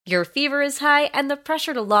Your fever is high and the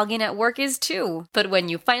pressure to log in at work is too. But when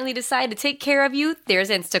you finally decide to take care of you, there's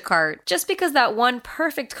Instacart. Just because that one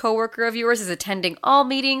perfect coworker of yours is attending all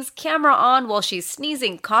meetings, camera on while she's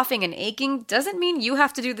sneezing, coughing, and aching, doesn't mean you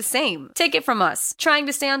have to do the same. Take it from us. Trying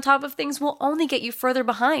to stay on top of things will only get you further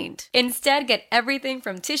behind. Instead, get everything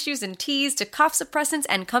from tissues and teas to cough suppressants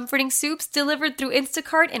and comforting soups delivered through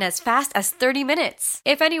Instacart in as fast as 30 minutes.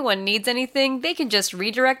 If anyone needs anything, they can just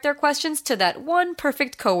redirect their questions to that one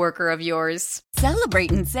perfect coworker of yours.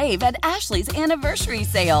 Celebrate and save at Ashley's Anniversary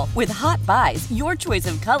Sale. With Hot Buys, your choice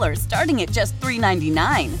of colors starting at just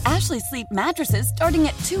 $3.99. Ashley Sleep mattresses starting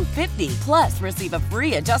at $2.50. Plus, receive a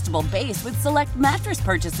free adjustable base with select mattress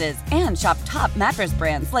purchases. And shop top mattress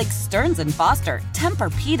brands like Stearns & Foster,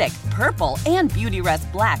 Tempur-Pedic, Purple, and Beautyrest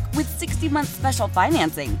Black with 60-month special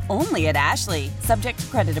financing. Only at Ashley. Subject to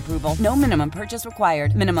credit approval. No minimum purchase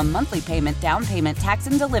required. Minimum monthly payment, down payment, tax,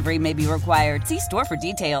 and delivery may be required. See store for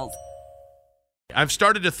details. I've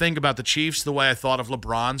started to think about the Chiefs the way I thought of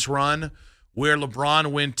LeBron's run, where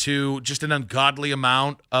LeBron went to just an ungodly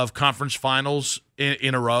amount of conference finals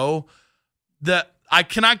in a row. I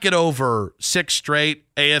cannot get over 6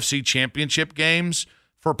 straight AFC Championship games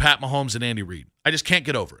for Pat Mahomes and Andy Reid. I just can't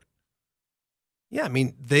get over it. Yeah, I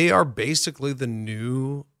mean, they are basically the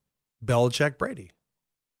new Belichick Brady.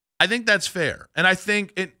 I think that's fair. And I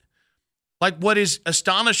think what is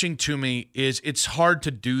astonishing to me is it's hard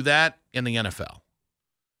to do that in the NFL.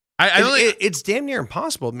 It's damn near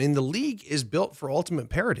impossible. I mean, the league is built for ultimate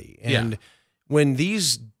parity. And when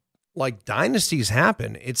these dynasties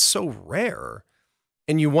happen, it's so rare.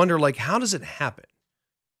 And you wonder, how does it happen?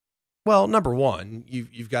 Well, number one,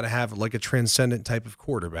 you've got to have a transcendent type of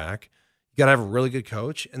quarterback. You got to have a really good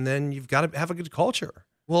coach, and then you've got to have a good culture.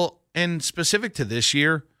 Well, and specific to this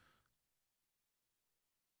year,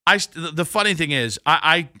 the funny thing is,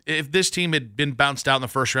 if this team had been bounced out in the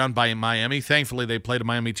first round by Miami, thankfully they played a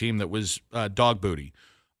Miami team that was dog booty.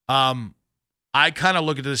 I kind of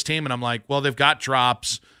look at this team and I'm like, well, they've got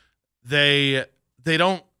drops. They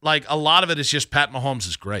don't a lot of it is just Pat Mahomes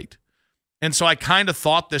is great. And so I kind of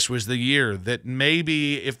thought this was the year that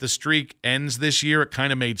maybe if the streak ends this year, it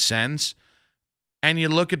kind of made sense. And you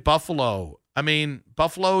look at Buffalo. I mean,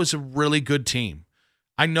 Buffalo is a really good team.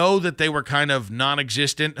 I know that they were kind of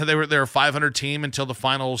non-existent. They're a 500 team until the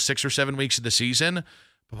final 6 or 7 weeks of the season.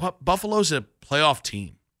 But Buffalo's a playoff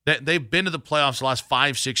team. They've been to the playoffs the last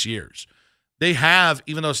 5-6 years. They have,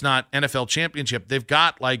 even though it's not NFL championship, they've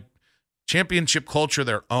got championship culture of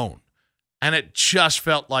their own. And it just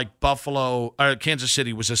felt like Kansas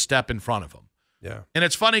City was a step in front of them. Yeah. And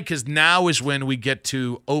it's funny because now is when we get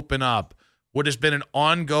to open up what has been an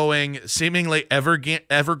ongoing, seemingly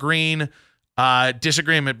evergreen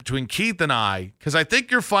disagreement between Keith and I, because I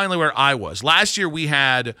think you're finally where I was. Last year we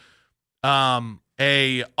had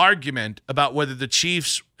a argument about whether the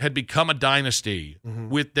Chiefs had become a dynasty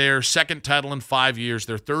with their second title in 5 years,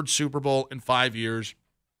 their third Super Bowl in 5 years,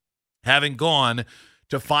 having gone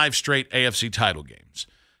to 5 straight AFC title games.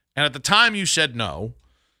 And at the time you said no.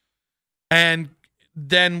 And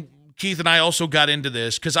then Keith and I also got into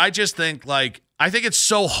this because I just think I think it's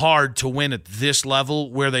so hard to win at this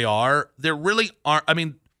level where they are. There really aren't. I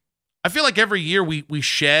mean, I feel like every year we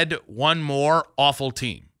shed one more awful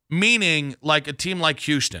team, meaning a team like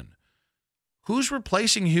Houston. Who's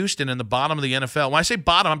replacing Houston in the bottom of the NFL? When I say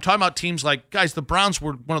bottom, I'm talking about teams guys, the Browns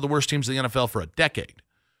were one of the worst teams in the NFL for a decade.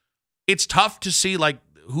 It's tough to see,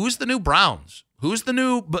 who's the new Browns? Who's the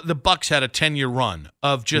new – the Bucs had a 10-year run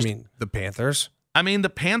of just – You mean the Panthers? I mean, the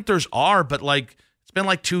Panthers are, but it's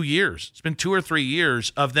been 2 years. It's been 2 or 3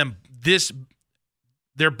 years of them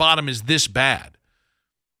their bottom is this bad.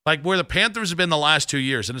 Where the Panthers have been the last 2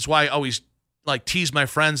 years, and it's why I always tease my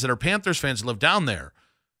friends that are Panthers fans that live down there.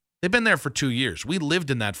 They've been there for 2 years. We lived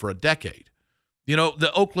in that for a decade. You know,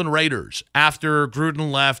 the Oakland Raiders, after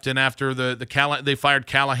Gruden left and after they fired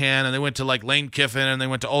Callahan and they went to Lane Kiffin and they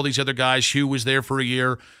went to all these other guys. Hugh was there for a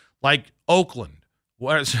year. Oakland.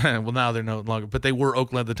 Well, now they're no longer, but they were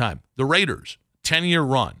Oakland at the time. The Raiders, 10-year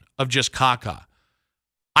run of just caca.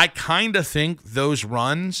 I kind of think those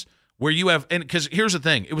runs where you have, and because here's the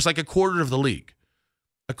thing, it was a quarter of the league.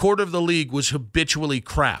 A quarter of the league was habitually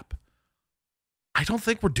crap. I don't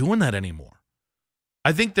think we're doing that anymore.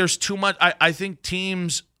 I think there's too much. I think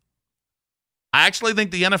teams. I actually think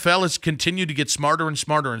the NFL has continued to get smarter and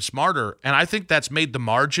smarter and smarter, and I think that's made the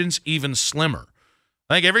margins even slimmer.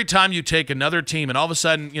 I think every time you take another team, and all of a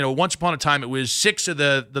sudden, once upon a time, it was 6 of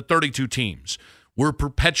the 32 teams were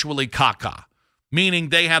perpetually caca, meaning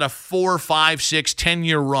they had a 4, 5, 6,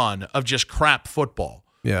 10-year run of just crap football.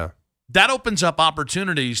 Yeah. That opens up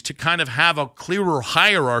opportunities to kind of have a clearer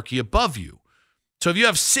hierarchy above you. So if you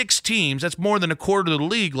have 6 teams, that's more than a quarter of the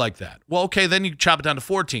league like that. Well, okay, then you chop it down to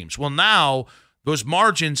 4 teams. Well, now those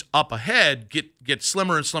margins up ahead get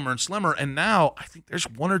slimmer and slimmer and slimmer, and now I think there's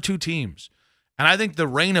 1 or 2 teams. And I think the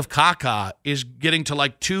reign of Kaka is getting to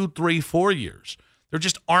like 2, 3, 4 years. There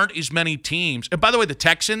just aren't as many teams. And by the way, the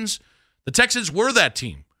Texans were that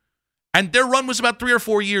team. And their run was about 3 or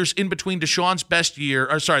 4 years in between Deshaun's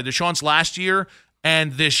last year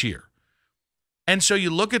and this year. And so you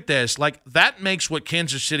look at this, like that makes what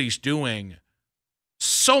Kansas City's doing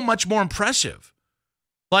so much more impressive.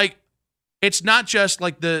 Like it's not just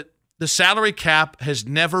like the salary cap has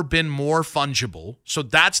never been more fungible, so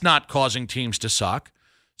that's not causing teams to suck.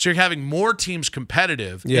 So you're having more teams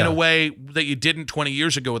competitive in a way that you didn't 20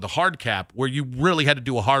 years ago with the hard cap, where you really had to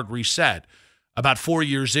do a hard reset about 4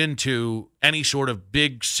 years into any sort of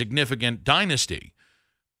big, significant dynasty.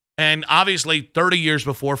 And obviously 30 years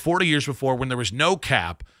before, 40 years before, when there was no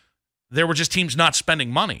cap, there were just teams not spending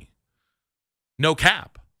money. No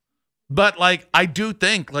cap. But, like, I do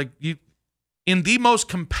think, like, in the most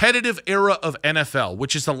competitive era of NFL,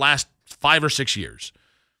 which is the last 5 or 6 years,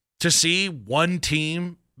 to see one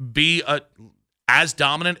team be as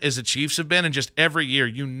dominant as the Chiefs have been, and just every year,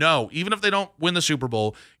 even if they don't win the Super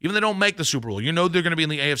Bowl, even if they don't make the Super Bowl, they're going to be in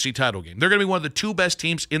the AFC title game. They're going to be one of the 2 best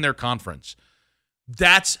teams in their conference.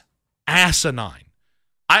 That's asinine.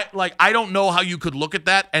 I don't know how you could look at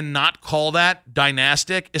that and not call that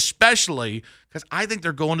dynastic, especially because I think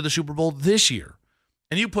they're going to the Super Bowl this year.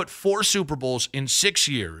 And you put 4 Super Bowls in 6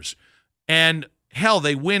 years, and hell,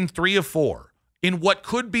 they win 3 of 4 in what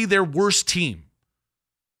could be their worst team.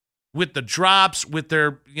 With the drops, with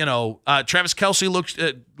their, Travis Kelce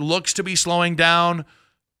looks to be slowing down.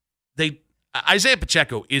 Isaiah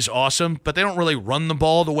Pacheco is awesome, but they don't really run the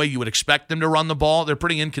ball the way you would expect them to run the ball. They're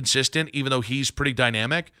pretty inconsistent, even though he's pretty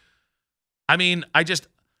dynamic. I mean,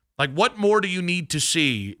 what more do you need to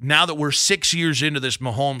see now that we're 6 years into this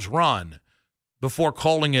Mahomes run before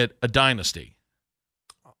calling it a dynasty?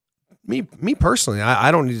 Me personally,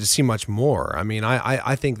 I don't need to see much more. I mean,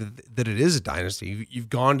 I think that it is a dynasty. You've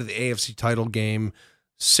gone to the AFC title game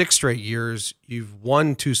 6 straight years. You've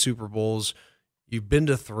won 2 Super Bowls. You've been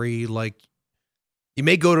to 3. Like, you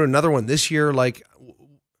may go to another one this year. Like,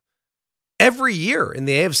 every year in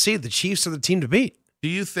the AFC, the Chiefs are the team to beat. Do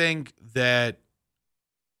you think that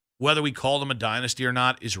whether we call them a dynasty or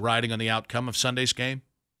not is riding on the outcome of Sunday's game?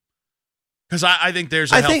 Because I think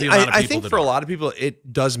there's a healthy amount of people. I think for a lot of people,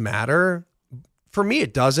 it does matter. For me,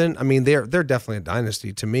 it doesn't. I mean, they're definitely a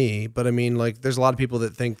dynasty to me. But I mean, like, there's a lot of people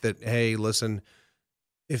that think that, hey, listen,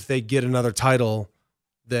 if they get another title,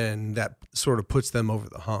 then that sort of puts them over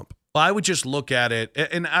the hump. Well, I would just look at it,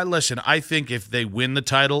 and I think if they win the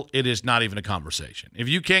title, it is not even a conversation. If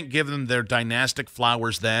you can't give them their dynastic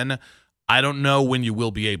flowers then, I don't know when you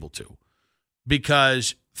will be able to.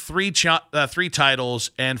 Because 3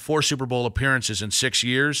 titles and 4 Super Bowl appearances in 6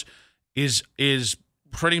 years is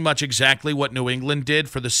pretty much exactly what New England did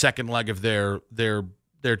for the second leg of their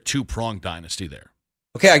 2-pronged dynasty there.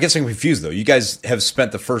 Okay, I guess I'm confused, though. You guys have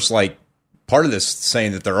spent the first, part of this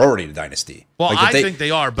saying that they're already a dynasty. Well, I think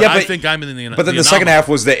they are, but I think I'm in the But then the second half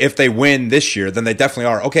was that if they win this year, then they definitely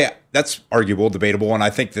are. Okay, that's arguable, debatable, and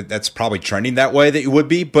I think that that's probably trending that way that you would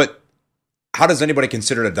be, but how does anybody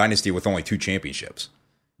consider it a dynasty with only 2 championships?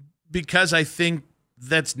 Because I think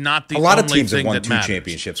that's not the only thing. A lot of teams have won 2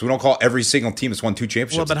 championships. We don't call every single team that's won 2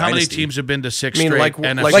 championships. Well, but how many teams have been to 6 straight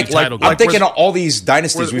NFC title games? I'm thinking of all these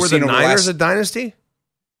dynasties we've seen over the last. Were the Niners a dynasty?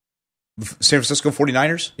 San Francisco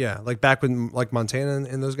 49ers? Yeah, like back with like Montana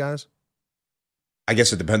and those guys? I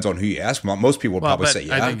guess it depends on who you ask. Most people would probably say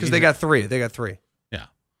yeah. Because they got 3. Yeah.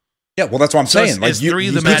 Yeah, well, that's what I'm saying. Like, is 3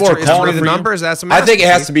 the people are calling the numbers? That's I think it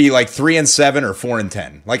has to be like 3-7 or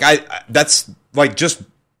 4-10. Like that's like just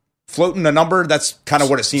floating a number. That's kind of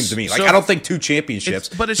what it seems to me. Like, I don't think 2 championships.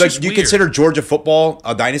 But it's like, just do you weird. consider Georgia football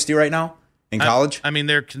a dynasty right now in college? I mean,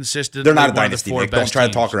 they're consistent. They're not a dynasty, Nick. Don't try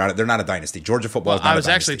to talk around it. They're not a dynasty. Georgia football is not a dynasty. I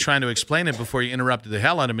was actually trying to explain it before you interrupted the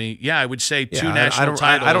hell out of me. Yeah, I would say 2 national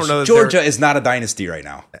titles. I don't know. Georgia is not a dynasty right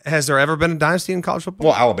now. Has there ever been a dynasty in college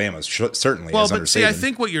football? Well, Alabama certainly is under see, Saban. I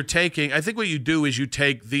think what you do is you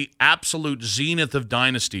take the absolute zenith of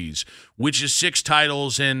dynasties, which is 6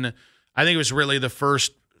 titles in, I think it was really the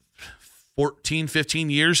first 14, 15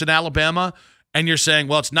 years in Alabama, and you're saying,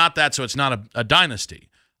 well, it's not that, so it's not a dynasty.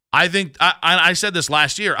 I think I said this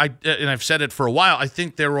last year, and I've said it for a while. I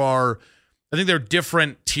think there are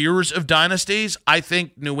different tiers of dynasties. I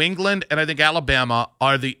think New England and I think Alabama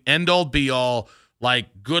are the end-all, be-all,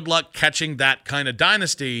 like, good luck catching that kind of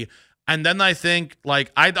dynasty. And then I think,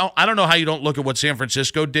 like, I don't know how you don't look at what San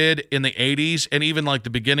Francisco did in the 80s and even, like, the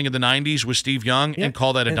beginning of the 90s with Steve Young and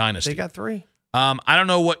call that a dynasty. They got 3. I don't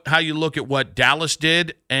know how you look at what Dallas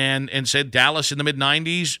did and said Dallas in the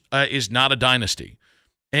mid-90s is not a dynasty.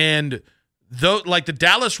 And though, like the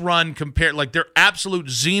Dallas run compared, like their absolute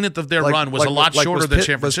zenith of their run was a lot shorter than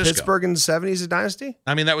San Francisco. Was Pittsburgh in the 70s a dynasty?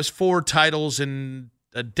 I mean, that was 4 titles in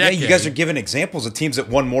a decade. Yeah, you guys are giving examples of teams that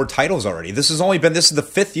won more titles already. This is the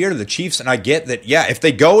 5th year of the Chiefs, and I get that, yeah, if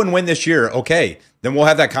they go and win this year, okay, then we'll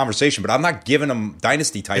have that conversation. But I'm not giving them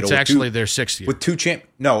dynasty title. It's actually their 6th year. With 2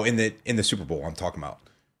 No, in the Super Bowl I'm talking about.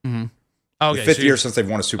 Mm-hmm. Okay, the 5th year since they've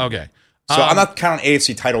won a Super Bowl. Okay. So I'm not counting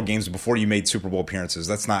AFC title games before you made Super Bowl appearances.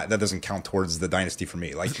 That doesn't count towards the dynasty for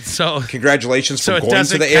me. Like, so congratulations for going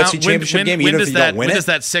to the AFC Championship game, even if you don't win it. When does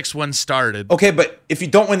that 6-1 started? Okay, but if you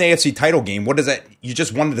don't win the AFC title game, what does that? You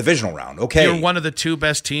just won the divisional round. Okay, you're one of the 2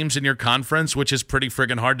 best teams in your conference, which is pretty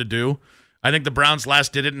friggin' hard to do. I think the Browns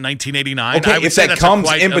last did it in 1989. Okay, if that comes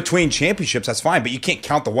in between championships, that's fine, but you can't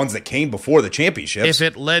count the ones that came before the championships. If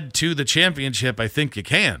it led to the championship, I think you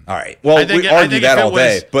can. All right. Well, we argue that all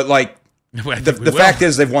day, but like. The fact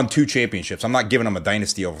is they've won 2 championships. I'm not giving them a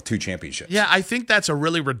dynasty over 2 championships. Yeah, I think that's a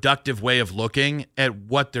really reductive way of looking at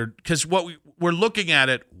what they're – because we're looking at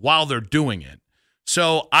it while they're doing it.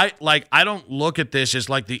 So I don't look at this as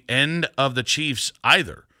like the end of the Chiefs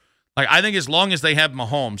either. Like I think as long as they have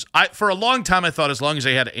Mahomes – for a long time I thought as long as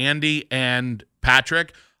they had Andy and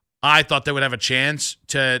Patrick – I thought they would have a chance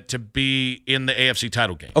to be in the AFC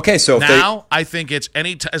title game. Okay, so now I think it's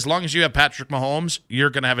as long as you have Patrick Mahomes,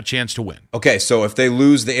 you're going to have a chance to win. Okay, so if they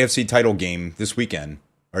lose the AFC title game this weekend,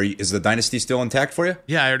 is the dynasty still intact for you?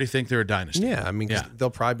 Yeah, I already think they're a dynasty. Yeah, I mean,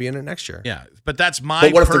 they'll probably be in it next year. Yeah, but that's my.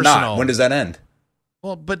 But what if they're not? When does that end?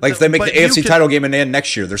 Well, but like if they make the AFC title game and they end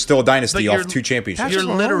next year, they're still a dynasty off 2 championships. Patrick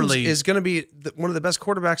Mahomes is going to be one of the best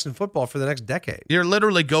quarterbacks in football for the next decade. You're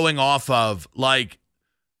literally going off of like.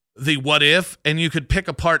 The what if, and you could pick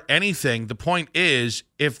apart anything. The point is,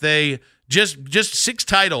 if they just 6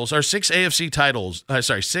 titles or 6 AFC titles,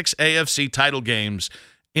 6 AFC title games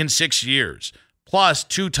in 6 years, plus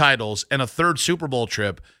 2 titles and a 3rd Super Bowl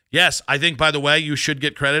trip. Yes, I think, by the way, you should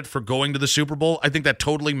get credit for going to the Super Bowl. I think that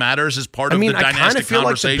totally matters as part of the dynastic conversation. I kind of feel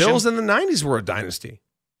like the Bills in the 90s were a dynasty.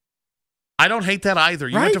 I don't hate that either.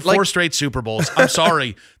 You went to 4 straight Super Bowls. I'm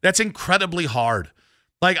sorry. That's incredibly hard.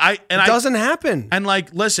 It doesn't happen. And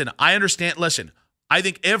listen, I understand. Listen, I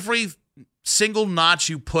think every single notch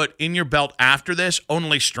you put in your belt after this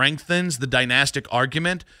only strengthens the dynastic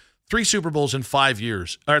argument. 3 Super Bowls in 5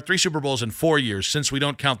 years, or 3 Super Bowls in 4 years, since we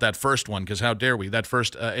don't count that first one, because how dare we? That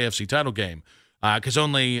first AFC title game, because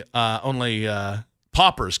only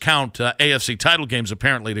paupers count AFC title games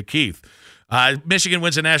apparently to Keith. Michigan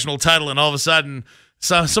wins a national title, and all of a sudden.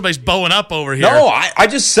 So somebody's bowing up over here. No, I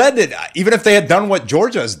just said that even if they had done what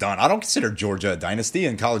Georgia has done, I don't consider Georgia a dynasty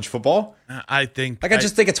in college football. I think... I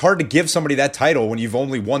just think it's hard to give somebody that title when you've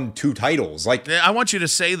only won 2 titles. I want you to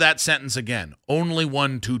say that sentence again. Only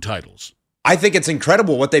won 2 titles. I think it's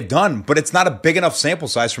incredible what they've done, but it's not a big enough sample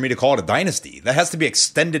size for me to call it a dynasty. That has to be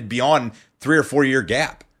extended beyond 3 or 4 year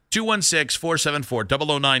gap.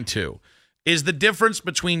 216-474-0092. Is the difference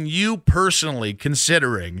between you personally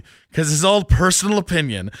considering, because it's all personal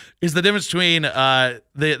opinion, is the difference between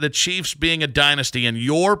the Chiefs being a dynasty and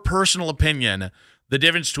your personal opinion, the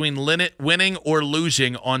difference between winning or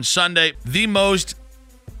losing on Sunday? The most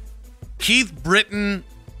Keith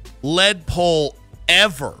Britton-led poll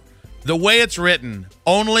ever. The way it's written,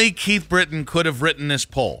 only Keith Britton could have written this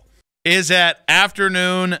poll, is at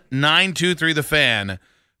afternoon 923 The Fan.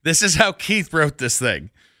 This is how Keith wrote this thing.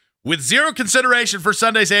 With 0 consideration for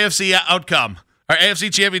Sunday's AFC outcome, or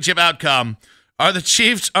AFC Championship outcome, are the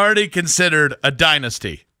Chiefs already considered a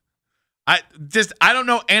dynasty? I don't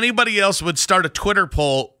know anybody else would start a Twitter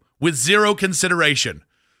poll with 0 consideration.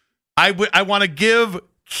 I want to give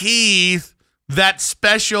Keith that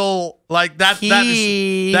special, like that.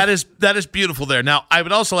 That is beautiful there. Now, I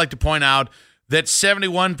would also like to point out that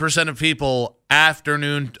 71% of people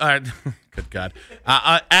afternoon. Good God,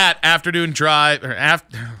 at afternoon drive or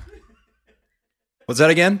after. What's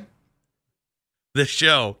that again? The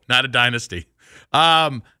show, not a dynasty.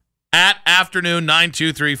 At afternoon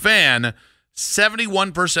 923 Fan,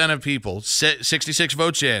 71% of people, 66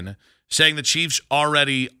 votes in, saying the Chiefs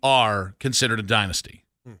already are considered a dynasty.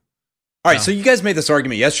 All right, so you guys made this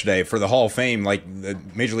argument yesterday for the Hall of Fame, like the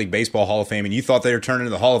Major League Baseball Hall of Fame, and you thought they were turning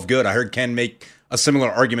into the Hall of Good. I heard Ken make a similar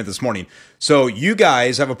argument this morning. So you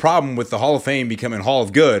guys have a problem with the Hall of Fame becoming Hall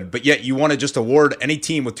of Good, but yet you want to just award any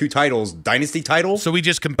team with 2 titles dynasty titles? So we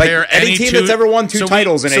just compare any team that's ever won 2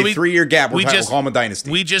 titles in a 3-year gap, we'll call them a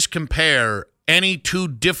dynasty. We just compare any 2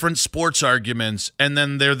 different sports arguments, and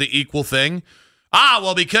then they're the equal thing.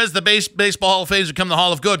 Well, because the Baseball Hall of Fame has become the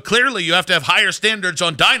Hall of Good, clearly you have to have higher standards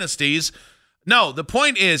on dynasties. No, the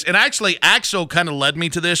point is, and actually Axel kind of led me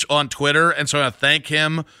to this on Twitter, and so I thank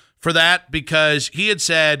him for that because he had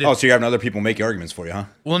said... Oh, so you're having other people make arguments for you, huh?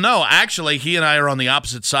 Well, no, actually, he and I are on the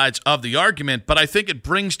opposite sides of the argument, but I think it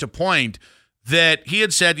brings to point that he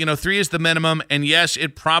had said, 3 is the minimum, and yes,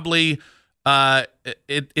 it probably...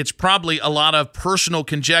 it's probably a lot of personal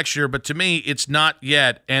conjecture, but to me, it's not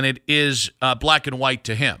yet, and it is black and white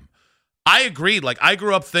to him. I agreed. Like, I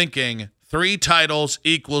grew up thinking 3 titles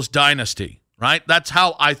equals dynasty, right? That's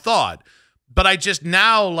how I thought. But I just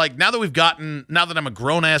now that I'm a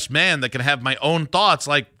grown-ass man that can have my own thoughts,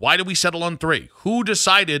 like, why did we settle on 3? Who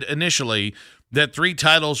decided initially that 3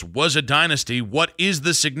 titles was a dynasty? What is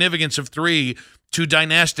the significance of 3 to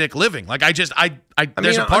dynastic living? Like, there's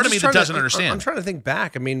a part of me that doesn't understand. I'm trying to think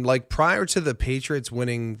back. I mean, like, prior to the Patriots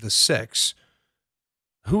winning the 6,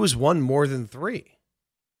 who has won more than 3?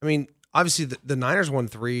 I mean, obviously the Niners won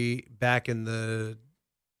 3 back in the,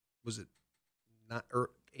 was it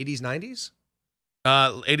 80s, 90s?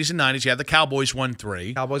 80s and 90s, yeah. The Cowboys won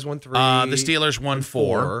 3. The Steelers won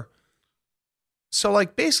 4. So,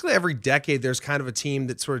 like, basically every decade, there's kind of a team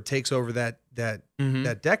that sort of takes over that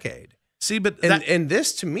decade. See, but and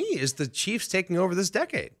this to me is the Chiefs taking over this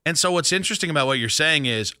decade. And so, what's interesting about what you're saying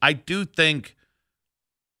is, I do think,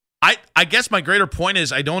 I guess my greater point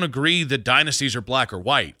is, I don't agree that dynasties are black or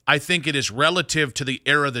white. I think it is relative to the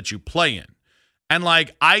era that you play in, and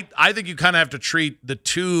like I think you kind of have to treat the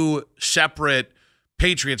 2 separate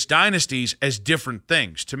Patriots dynasties as different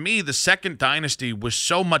things. To me, the second dynasty was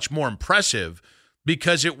so much more impressive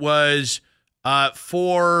because it was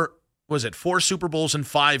 4 Super Bowls in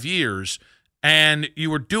 5 years, and you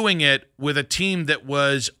were doing it with a team that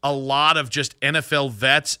was a lot of just NFL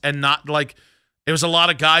vets and not like it was a lot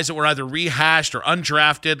of guys that were either rehashed or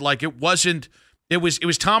undrafted. Like it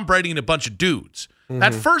was Tom Brady and a bunch of dudes. Mm-hmm.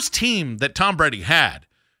 That first team that Tom Brady had,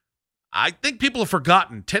 I think people have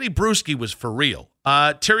forgotten. Teddy Bruschi was for real.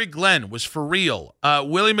 Terry Glenn was for real.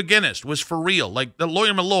 Willie McGinnis was for real. Like the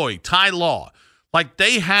Lawyer Malloy, Ty Law. Like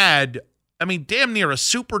they had, I mean, damn near a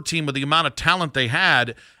super team with the amount of talent they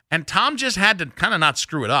had, and Tom just had to kind of not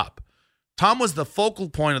screw it up. Tom was the focal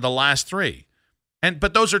point of the last 3.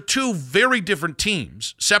 But those are 2 very different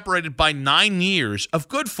teams, separated by 9 years of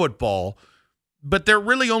good football, but they're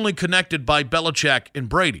really only connected by Belichick and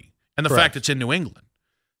Brady and the fact it's in New England.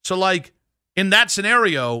 So, like, in that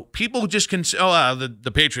scenario, people just can say,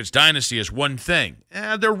 the Patriots dynasty is one thing.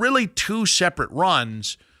 They're really 2 separate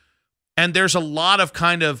runs, and there's a lot of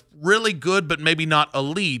kind of really good but maybe not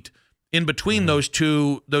elite in between those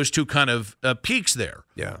two kind of peaks there.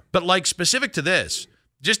 Yeah. But, like, specific to this,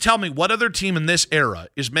 just tell me what other team in this era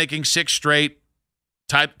is making 6 straight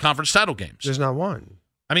conference title games. There's not one.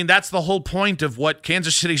 I mean, that's the whole point of what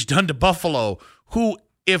Kansas City's done to Buffalo, who,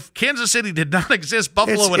 if Kansas City did not exist,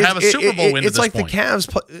 Buffalo would have a Super Bowl win at this point. It's like the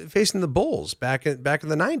Cavs facing the Bulls back in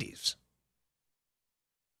the 90s.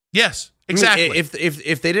 Yes, exactly. I mean,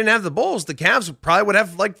 if they didn't have the Bulls, the Cavs probably would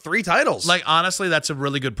have like 3 titles. Like, honestly, that's a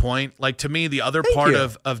really good point. Like, to me, the other part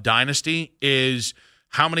of dynasty is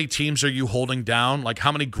how many teams are you holding down? Like,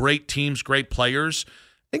 how many great teams, great players?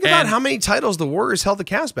 Think about how many titles the Warriors held the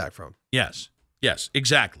Cavs back from. Yes,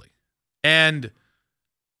 exactly. And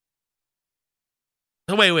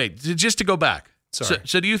wait, just to go back. Sorry.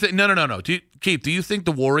 So do you think? No. Keith, do you think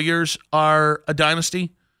the Warriors are a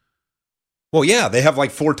dynasty? Well, yeah, they have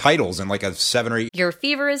like 4 titles and like a 7 or 8. Your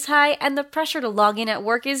fever is high and the pressure to log in at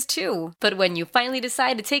work is too. But when you finally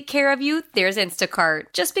decide to take care of you, there's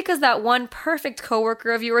Instacart. Just because that one perfect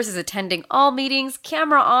coworker of yours is attending all meetings,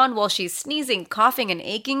 camera on while she's sneezing, coughing, and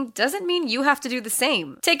aching, doesn't mean you have to do the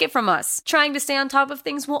same. Take it from us. Trying to stay on top of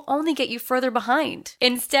things will only get you further behind.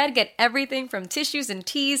 Instead, get everything from tissues and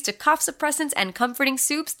teas to cough suppressants and comforting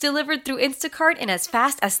soups delivered through Instacart in as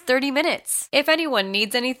fast as 30 minutes. If anyone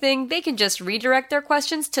needs anything, they can just redirect their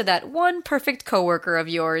questions to that one perfect coworker of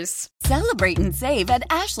yours. Celebrate and save at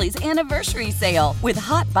Ashley's Anniversary Sale. With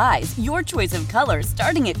Hot Buys, your choice of colors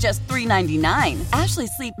starting at just $3.99. Ashley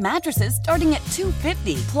Sleep mattresses starting at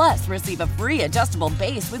 $2.50. Plus, receive a free adjustable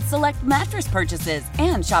base with select mattress purchases.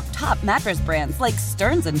 And shop top mattress brands like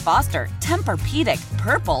Stearns & Foster, Tempur-Pedic,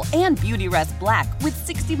 Purple, and Beautyrest Black with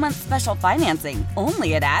 60-month special financing.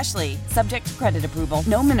 Only at Ashley. Subject to credit approval.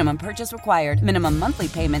 No minimum purchase required. Minimum monthly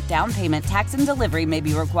payment, down payment, tax, and delivery may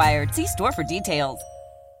be required. See store for details.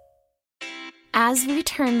 As we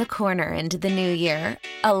turn the corner into the new year,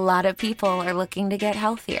 a lot of people are looking to get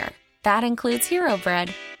healthier. That includes Hero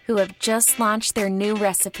Bread, who have just launched their new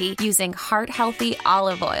recipe using heart-healthy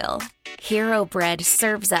olive oil. Hero Bread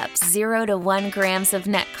serves up 0 to 1 grams of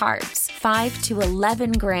net carbs, 5 to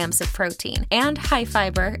 11 grams of protein and high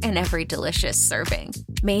fiber in every delicious serving.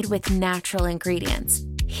 Made with natural ingredients,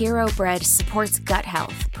 Hero Bread supports gut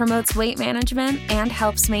health, promotes weight management, and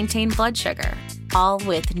helps maintain blood sugar. All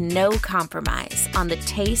with no compromise on the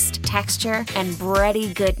taste, texture, and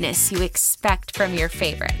bready goodness you expect from your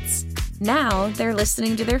favorites. Now they're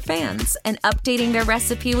listening to their fans and updating their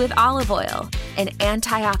recipe with olive oil, an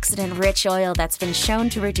antioxidant-rich oil that's been shown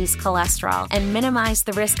to reduce cholesterol and minimize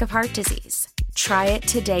the risk of heart disease. Try it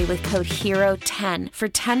today with code HERO10 for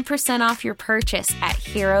 10% off your purchase at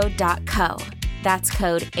hero.co. That's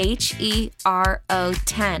code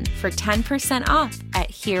HERO10 for 10% off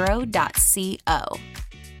at hero.co.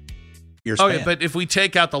 Okay, but if we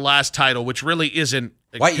take out the last title, which really isn't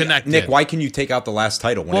connected. Nick, why can you take out the last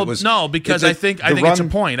title? Because I think it's a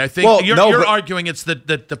point. I think you're arguing it's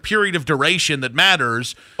the period of duration that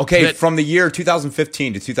matters. Okay, from the year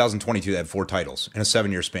 2015 to 2022, they had 4 titles in a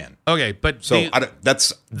 7-year span. Okay, but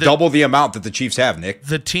that's double the amount that the Chiefs have, Nick.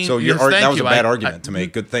 The team. So that was a bad argument to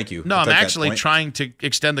make. Good, thank you. No, I'm actually trying to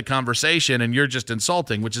extend the conversation, and you're just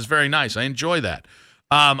insulting, which is very nice. I enjoy that.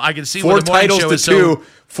 I can see 4 what the morning titles show to is 2.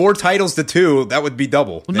 4 titles to 2. That would be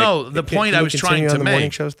double. No, the point I was trying to the make.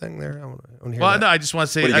 Morning shows thing there. I want to hear well, that. no, I just want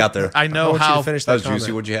to say. What do you got there? I know how. how. Finish that was comment.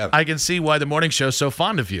 juicy. What'd you have? I can see why the morning show is so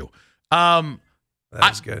fond of you.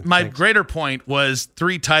 That's good. My Thanks. greater point was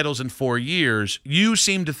 3 titles in 4 years. You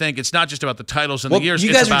seem to think it's not just about the titles in the years.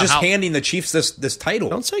 You guys are just handing the Chiefs this title.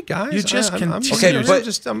 Don't say guys. You just continue. Okay,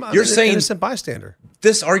 but I'm you're an saying innocent bystander.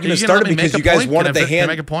 This argument started because you guys wanted to hand. Can I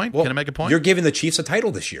make a point? Well, can I make a point? You're giving the Chiefs a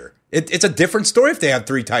title this year. It's a different story if they have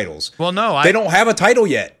 3 titles. Well, no, they don't have a title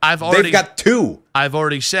yet. They've got 2. I've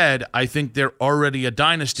already said I think they're already a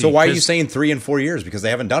dynasty. So why are you saying 3 and 4 years? Because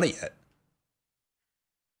they haven't done it yet.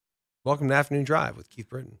 Welcome to Afternoon Drive with Keith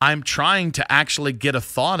Britton. I'm trying to actually get a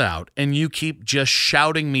thought out, and you keep just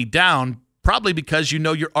shouting me down, probably because you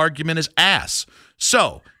know your argument is ass.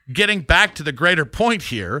 So, getting back to the greater point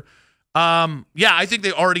here, I think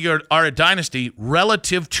they already are a dynasty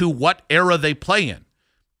relative to what era they play in.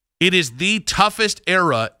 It is the toughest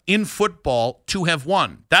era in football to have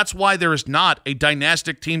won. That's why there is not a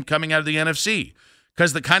dynastic team coming out of the NFC,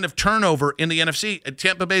 because the kind of turnover in the NFC,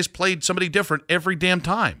 Tampa Bay's played somebody different every damn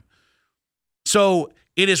time. So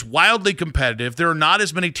it is wildly competitive. There are not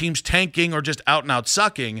as many teams tanking or just out and out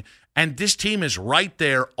sucking. And this team is right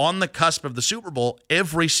there on the cusp of the Super Bowl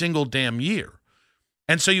every single damn year.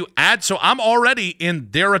 And so I'm already in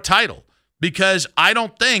they're a title because I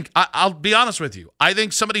don't think, I'll be honest with you, I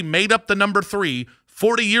think somebody made up the number 3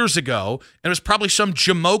 40 years ago, and it was probably some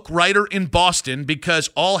jamoke writer in Boston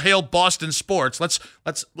because all hail Boston sports. Let's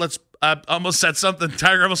almost said something.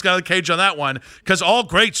 Tiger almost got out of the cage on that one because all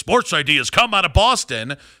great sports ideas come out of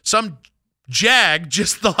Boston. Some jag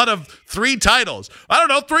just thought of 3 titles. I don't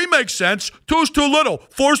know. 3 makes sense. 2's too little.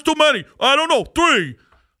 4's too many. I don't know. 3.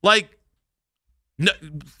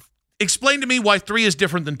 Explain to me why 3 is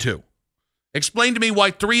different than 2. Explain to me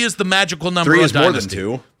why 3 is the magical number. 3 of is dynasty.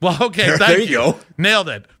 more than 2. Well, okay, thank there you you. Go. Nailed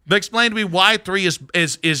it. But explain to me why 3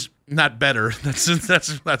 is not better.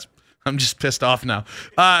 That's. I'm just pissed off now.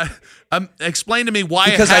 Explain to me why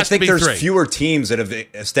because it has I think to be 3. there's fewer teams that have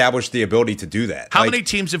established the ability to do that. How many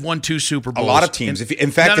teams have won 2 Super Bowls? A lot of teams. If you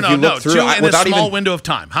look through 2 in without a small even window of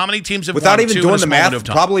time. How many teams have without won even 2 doing in a the small window math? of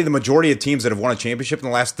time? Probably the majority of teams that have won a championship in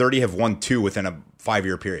the last 30 have won 2 within a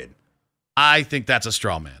 5-year period. I think that's a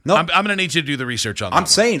straw man. No, I'm going to need you to do the research on that. I'm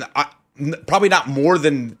saying probably not more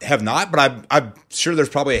than have not, but I'm sure there's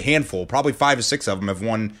probably a handful. Probably 5 or 6 of them have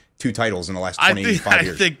won 2 titles in the last 25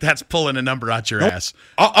 years. I think that's pulling a number out your ass.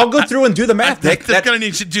 I'll go through and do the math, Nick. I'm going to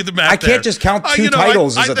need you to do the math. I can't just count 2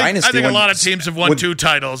 titles as a dynasty. I think a lot of teams have won 2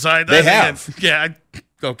 titles. They have.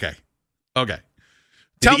 Okay.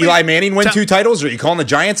 Did Eli Manning win 2 titles? Are you calling the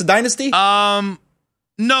Giants a dynasty?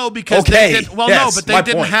 No, because they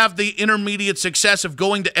didn't have the intermediate success of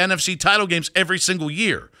going to NFC title games every single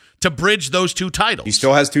year to bridge those 2 titles. He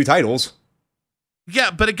still has 2 titles.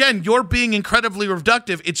 Yeah, but again, you're being incredibly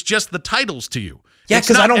reductive. It's just the titles to you. Yeah,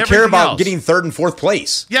 because I don't care about getting 3rd and 4th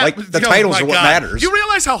place. Yeah, the titles are what matters. You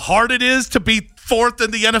realize how hard it is to be 4th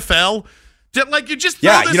in the NFL? You just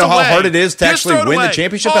throw this you know away. how hard it is to actually win the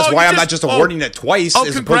championship? That's why I'm not just awarding it twice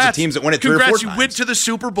as opposed to teams that win it 3 or 4 times. You went to the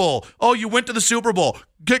Super Bowl. You went to the Super Bowl.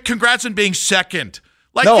 Congrats on being 2nd.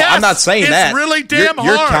 I'm not saying that. It's really damn hard.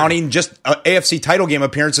 You're counting just AFC title game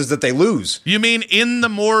appearances that they lose. You mean in the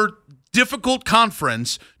more difficult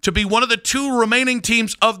conference to be one of the 2 remaining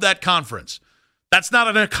teams of that conference? That's not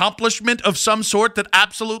an accomplishment of some sort that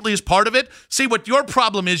absolutely is part of it? See, what your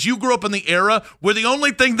problem is, you grew up in the era where the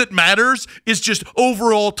only thing that matters is just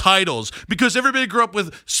overall titles because everybody grew up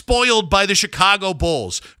with spoiled by the Chicago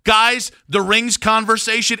Bulls. Guys, the rings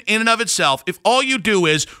conversation in and of itself, if all you do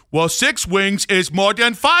is, well, 6 wings is more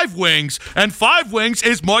than 5 wings, and 5 wings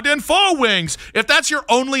is more than 4 wings. If that's your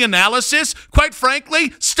only analysis, quite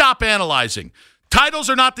frankly, stop analyzing. Titles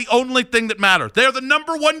are not the only thing that matter. They're the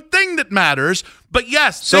number one thing that matters. But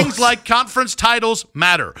yes, things like conference titles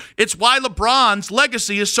matter. It's why LeBron's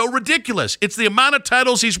legacy is so ridiculous. It's the amount of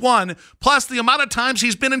titles he's won, plus the amount of times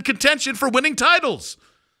he's been in contention for winning titles.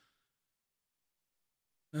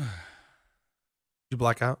 You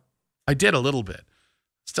black out? I did a little bit.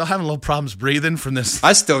 Still having a little problems breathing from this.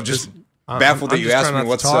 I still just baffled that you asked me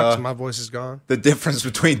what's my voice is gone. The difference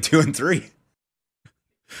between 2 and 3.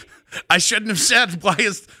 I shouldn't have said why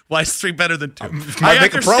is 3 better than 2. I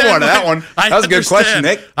make a promo out of that one. That was a good question,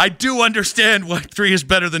 Nick. I do understand why 3 is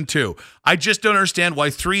better than 2. I just don't understand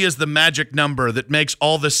why 3 is the magic number that makes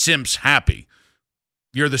all the simps happy.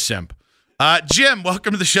 You're the simp. Jim,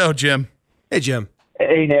 welcome to the show, Jim. Hey, Jim.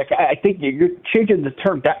 Hey, Nick. I think you're changing the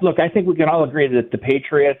term. Look, I think we can all agree that the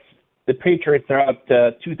Patriots throughout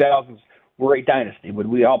the 2000s were a dynasty. Would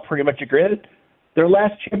we all pretty much agree that? Their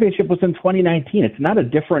last championship was in 2019. It's not a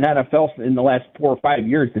different NFL in the last 4 or 5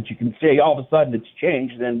 years that you can say all of a sudden it's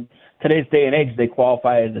changed. And today's day and age, they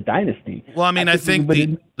qualify as a dynasty. Well, I mean, I think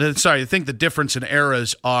the difference in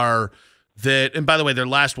eras are that, and by the way, their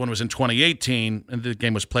last one was in 2018, and the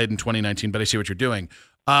game was played in 2019. But I see what you're doing.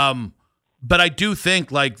 But I do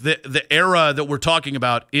think like the era that we're talking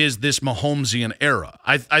about is this Mahomesian era.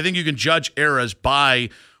 I think you can judge eras by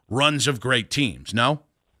runs of great teams. No.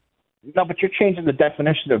 No, but you're changing the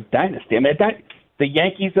definition of dynasty. I mean, the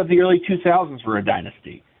Yankees of the early 2000s were a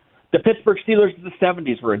dynasty. The Pittsburgh Steelers of the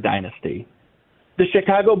 70s were a dynasty. The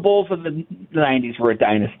Chicago Bulls of the 90s were a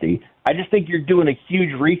dynasty. I just think you're doing a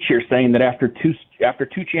huge reach here saying that after two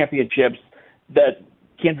championships that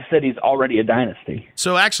Kansas City's already a dynasty.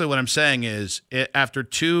 So actually what I'm saying is after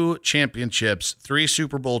 2 championships, 3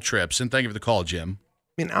 Super Bowl trips, and thank you for the call, Jim.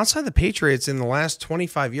 I mean, outside the Patriots in the last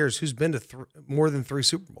 25 years, who's been to more than 3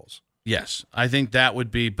 Super Bowls? Yes, I think that would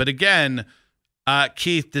be. But again,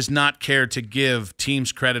 Keith does not care to give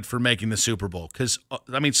teams credit for making the Super Bowl because,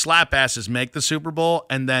 I mean, slap asses make the Super Bowl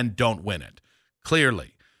and then don't win it,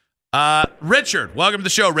 clearly. Richard, welcome to the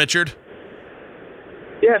show, Richard.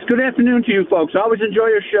 Yes, good afternoon to you folks. I always enjoy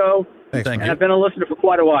your show. Thank you. I've been a listener for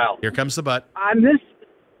quite a while. Here comes the butt. On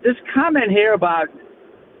this comment here about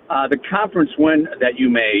the conference win that you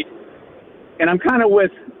made, and I'm kind of with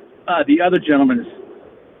the other gentleman's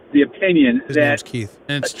the opinion His that name's Keith.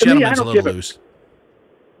 And it's gentleman's a little loose.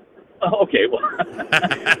 Oh, okay, well,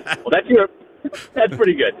 that's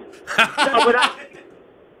pretty good. No,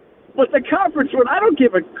 but the conference win, I don't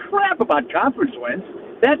give a crap about conference wins.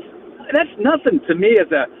 That's nothing to me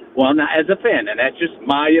as a fan, and that's just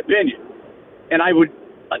my opinion. And I would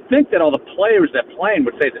think that all the players that playing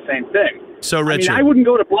would say the same thing. So, Richard, I mean, I wouldn't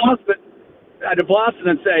go to Boston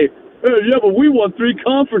and say, "Hey, yeah, but we won 3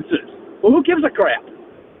 conferences." Well, who gives a crap?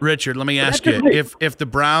 Richard, let me ask you, if the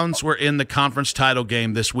Browns were in the conference title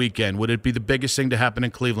game this weekend, would it be the biggest thing to happen in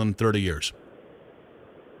Cleveland in 30 years?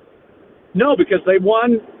 No, because they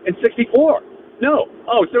won in 64. No.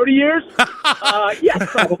 Oh, 30 years? Yes,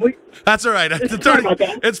 probably. That's all right.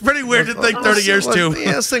 It's pretty weird to think 30 years, too.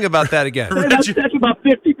 Yeah, let's think about that again. That's about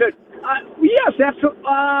 50. But, yes, that's...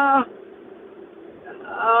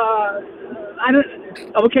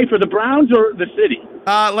 okay, for the Browns or the city?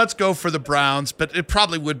 Let's go for the Browns, but it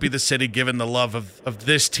probably would be the city given the love of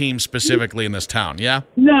this team specifically in this town, yeah?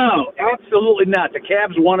 No, absolutely not. The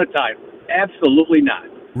Cavs won a title. Absolutely not.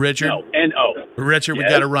 Richard? No, N-O. Richard, yes? We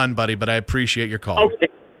got to run, buddy, but I appreciate your call. Okay.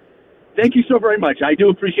 Thank you so very much. I do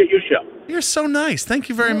appreciate your show. You're so nice. Thank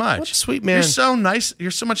you very much. What a sweet man. You're so nice. You're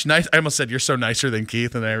so much nice. I almost said you're so nicer than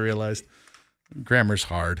Keith, and I realized grammar's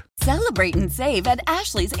hard. Celebrate and save at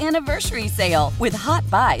Ashley's Anniversary Sale. With Hot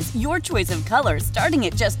Buys, your choice of colors starting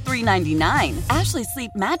at just $3.99. Ashley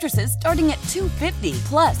Sleep mattresses starting at $2.50.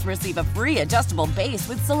 Plus, receive a free adjustable base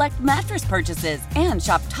with select mattress purchases. And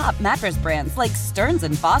shop top mattress brands like Stearns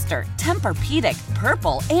 & Foster, Tempur-Pedic,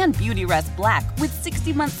 Purple, and Beautyrest Black with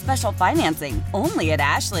 60-month special financing. Only at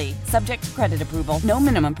Ashley. Subject to credit approval. No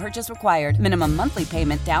minimum purchase required. Minimum monthly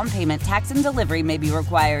payment, down payment, tax, and delivery may be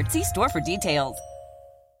required. See store for details.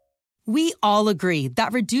 We all agree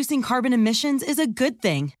that reducing carbon emissions is a good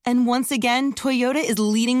thing. And once again, Toyota is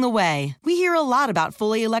leading the way. We hear a lot about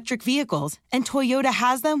fully electric vehicles, and Toyota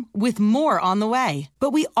has them with more on the way. But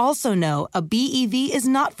we also know a BEV is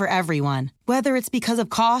not for everyone, whether it's because of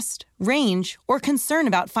cost, range, or concern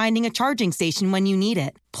about finding a charging station when you need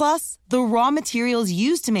it. Plus, the raw materials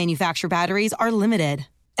used to manufacture batteries are limited.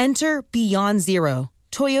 Enter Beyond Zero,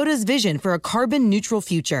 Toyota's vision for a carbon-neutral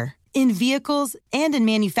future. In vehicles and in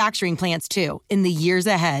manufacturing plants, too, in the years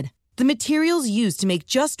ahead. The materials used to make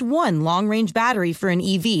just one long-range battery for an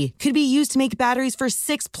EV could be used to make batteries for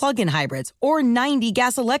 6 plug-in hybrids or 90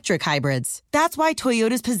 gas-electric hybrids. That's why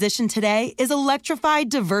Toyota's position today is electrified,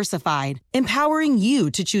 diversified, empowering you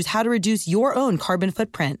to choose how to reduce your own carbon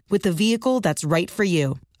footprint with the vehicle that's right for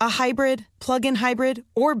you. A hybrid, plug-in hybrid,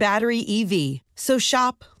 or battery EV. So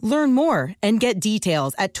shop, learn more, and get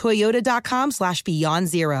details at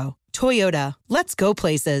toyota.com/beyondzero. Toyota, let's go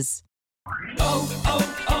places.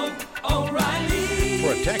 O'Reilly.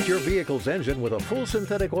 Protect your vehicle's engine with a full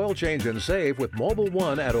synthetic oil change and save with Mobile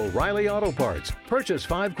One at O'Reilly Auto Parts. Purchase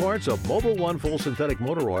 5 quarts of Mobile One full synthetic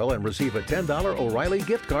motor oil and receive a $10 O'Reilly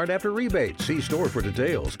gift card after rebate. See store for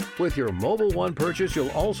details. With your Mobile One purchase,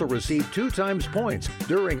 you'll also receive 2 times points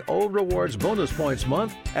during O Rewards Bonus Points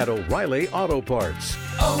Month at O'Reilly Auto Parts.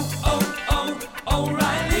 O'Reilly.